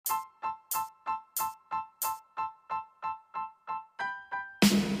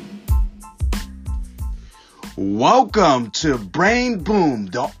Welcome to Brain Boom,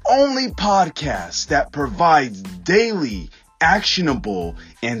 the only podcast that provides daily, actionable,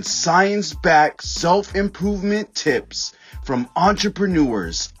 and science-backed self-improvement tips from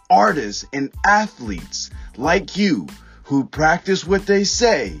entrepreneurs, artists, and athletes like you who practice what they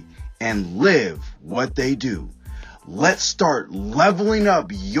say and live what they do. Let's start leveling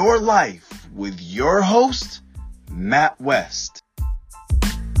up your life with your host, Matt West.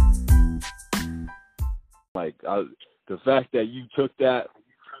 The fact that you took that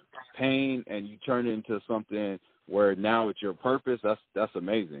pain and you turned it into something where now it's your purpose, that's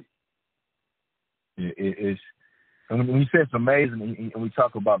amazing. It's and when you say it's amazing and we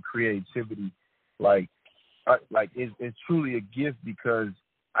talk about creativity, it's truly a gift because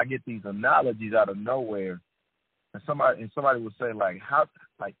I get these analogies out of nowhere, and somebody would say how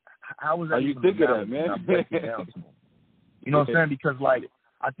was that? How you think of that, man? I break it down to them. You know what I'm saying? Because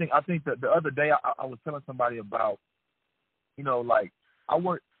I think that the other day I was telling somebody about, I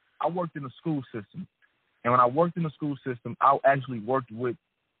worked in the school system, and when I worked in the school system, I actually worked with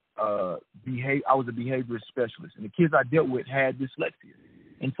I was a behaviorist specialist, and the kids I dealt with had dyslexia,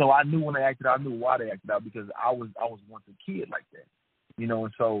 and so I knew when they acted out, I knew why they acted out because I was once a kid like that,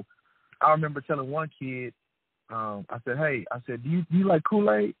 and so I remember telling one kid, I said, do you like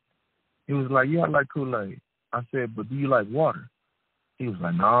Kool-Aid? He was like, yeah, I like Kool-Aid. I said, but do you like water? He was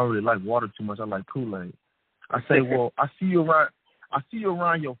like, no, I don't really like water too much. I like Kool-Aid. I say, well, I see you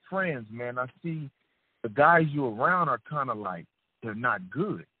around your friends, man. I see the guys you around are kind of like they're not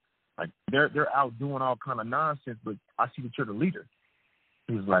good. Like they're out doing all kind of nonsense, but I see that you're the leader.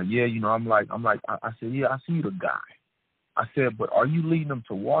 He was like, yeah, I said, yeah, I see you the guy. I said, but are you leading them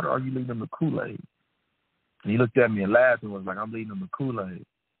to water or are you leading them to Kool-Aid? And he looked at me and laughed and was like, I'm leading them to Kool-Aid.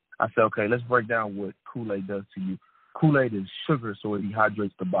 I said, okay, let's break down what Kool-Aid does to you. Kool-Aid is sugar, so it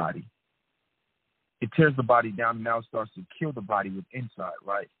dehydrates the body. It tears the body down, and now it starts to kill the body with inside,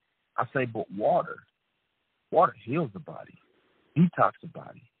 right? I say, but water heals the body, detox the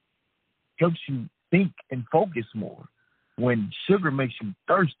body, helps you think and focus more when sugar makes you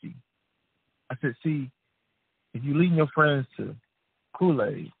thirsty. I said, see, if you lead your friends to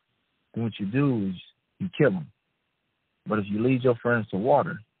Kool-Aid, then what you do is you kill them. But if you lead your friends to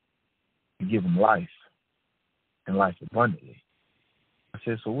water, you give them life. And life abundantly. I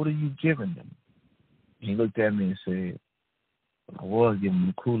said, so what are you giving them? And he looked at me and said, I was giving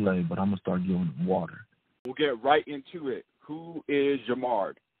them Kool-Aid, but I'm going to start giving them water. We'll get right into it. Who is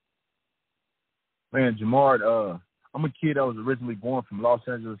Jamard? Man, Jamard, I'm a kid that was originally born from Los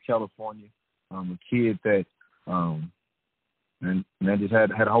Angeles, California. I'm a kid that and I just had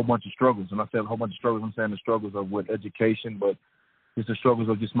a whole bunch of struggles. And I said a whole bunch of struggles, I'm saying the struggles of with education, but it's the struggles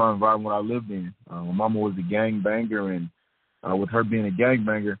of just my environment I lived in. My mama was a gangbanger, and with her being a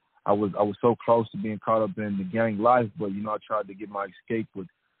gangbanger, I was so close to being caught up in the gang life. But I tried to get my escape with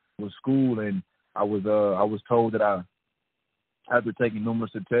school, and I was told that after taking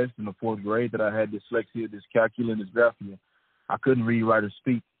numerous tests in the 4th grade, that I had dyslexia, dyscalculia, and dysgraphia. I couldn't read, write, or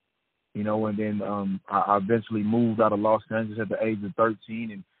speak. And then I eventually moved out of Los Angeles at the age of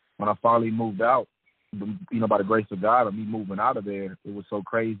 13, and when I finally moved out, by the grace of God, of me moving out of there, it was so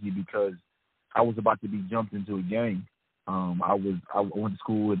crazy because I was about to be jumped into a gang. I went to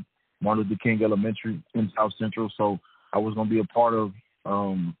school at Martin Luther King Elementary in South Central, so I was going to be a part of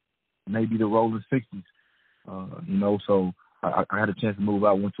maybe the Rolling 60s. So I had a chance to move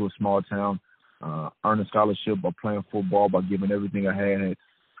out, went to a small town, earned a scholarship by playing football, by giving everything I had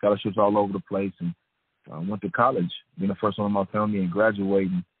scholarships all over the place, and went to college, being the first one in my family and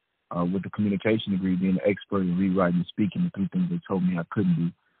graduating. With the communication degree, being an expert in rewriting and speaking, the 3 things they told me I couldn't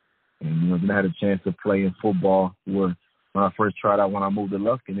do. And, then I had a chance to play in football where when I first tried out when I moved to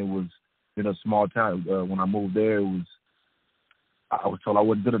Lufkin, it was in a small town. When I moved there, I was told I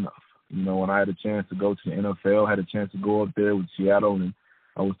wasn't good enough. And I had a chance to go to the NFL, had a chance to go up there with Seattle, and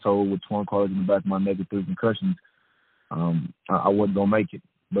I was told with torn cartilage in the back of my neck and 3 concussions, I wasn't going to make it.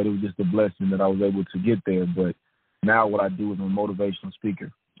 But it was just a blessing that I was able to get there. But now what I do is I'm a motivational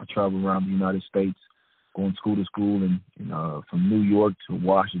speaker. I travel around the United States, going school to school, and from New York to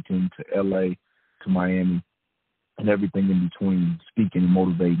Washington to L.A. to Miami, and everything in between, speaking and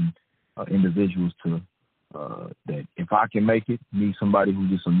motivating individuals to that if I can make it, me, somebody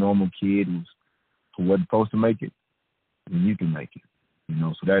who's just a normal kid who wasn't supposed to make it, then you can make it.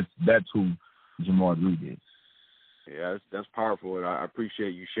 So that's who Jamard Reed is. Yeah, that's powerful, and I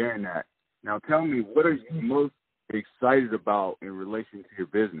appreciate you sharing that. Now, tell me, what are you most excited about in relation to your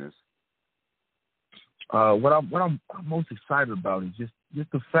business? What I'm most excited about is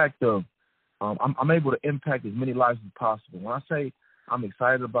just the fact of I'm able to impact as many lives as possible. When I say I'm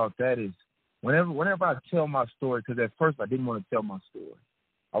excited about that, is whenever I tell my story, because at first I didn't want to tell my story.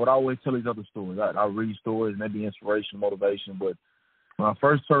 I would always tell these other stories. I read stories and they'd be inspiration, motivation. But when I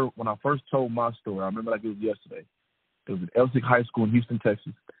first told my story, I remember like it was yesterday. It was at Elsick High School in Houston,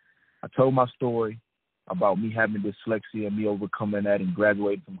 Texas. I told my story about me having dyslexia and me overcoming that and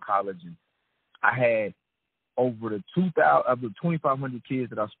graduating from college. And I had over the 2,500 kids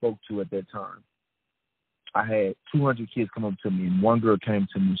that I spoke to at that time. I had 200 kids come up to me, and one girl came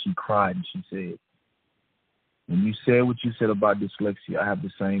to me and she cried and she said, "When you said what you said about dyslexia, I have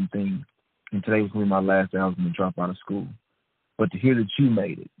the same thing. And today was going to be my last day. I was going to drop out of school. But to hear that you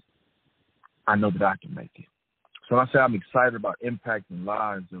made it, I know that I can make it." So I say I'm excited about impacting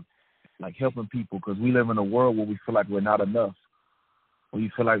lives of like helping people, because we live in a world where we feel like we're not enough. Or you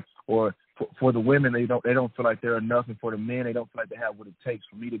feel like, or for the women, they don't feel like they're enough, and for the men, they don't feel like they have what it takes.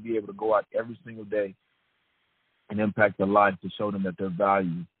 For me to be able to go out every single day and impact their life to show them that their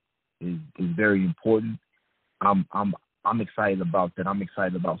value is very important. I'm excited about that. I'm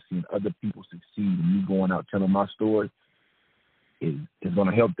excited about seeing other people succeed, and me going out telling my story is going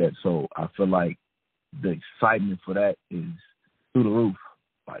to help that. So I feel like the excitement for that is through the roof.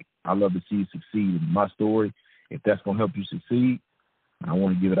 Like, I love to see you succeed in my story. If that's going to help you succeed, I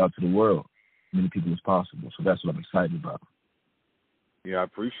want to give it out to the world, as many people as possible. So that's what I'm excited about. Yeah, I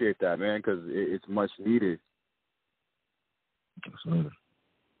appreciate that, man, because it's much needed. Absolutely.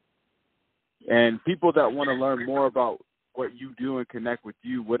 And people that want to learn more about what you do and connect with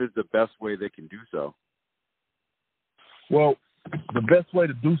you, what is the best way they can do so? Well, the best way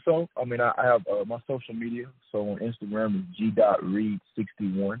to do so, I mean, I have my social media. So on Instagram is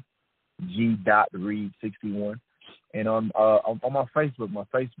g.reed61, g.reed61. And on my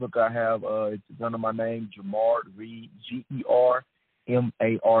Facebook I have, it's under my name, Jermard Reed, Germard,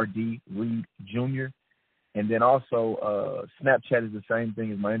 Reed Jr. And then also Snapchat is the same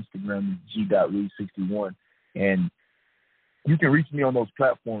thing as my Instagram, is g.reed61. And you can reach me on those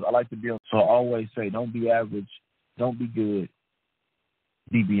platforms. I like to be on. So I always say, don't be average, don't be good,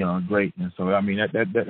 be beyond great. And so, I mean, that's